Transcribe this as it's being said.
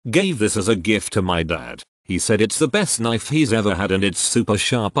Gave this as a gift to my dad. He said it's the best knife he's ever had and it's super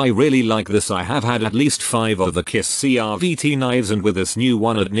sharp. I really like this. I have had at least 5 of the KISS CRKT knives, and with this new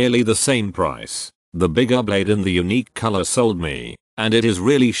one at nearly the same price, the bigger blade and the unique color sold me, and it is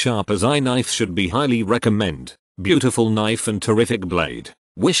really sharp as I knife should be. Highly recommend. Beautiful knife and terrific blade.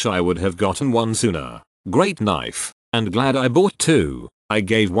 Wish I would have gotten one sooner. Great knife, and glad I bought 2. I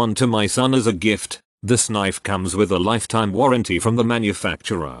gave one to my son as a gift. This knife comes with a lifetime warranty from the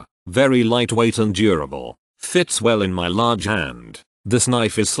manufacturer. Very lightweight and durable. Fits well in my large hand. This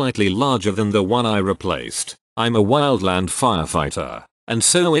knife is slightly larger than the one I replaced. I'm a wildland firefighter, and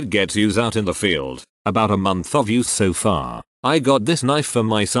so it gets used out in the field. About a month of use so far. I got this knife for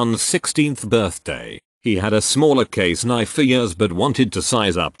my son's 16th birthday. He had a smaller case knife for years but wanted to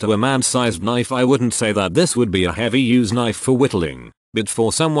size up to a man-sized knife. I wouldn't say that this would be a heavy use knife for whittling, but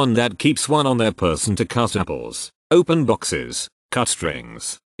for someone that keeps one on their person to cut apples, open boxes, cut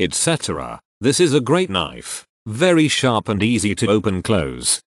strings, etc. This is a great knife. Very sharp and easy to open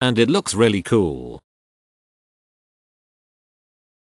close, and it looks really cool.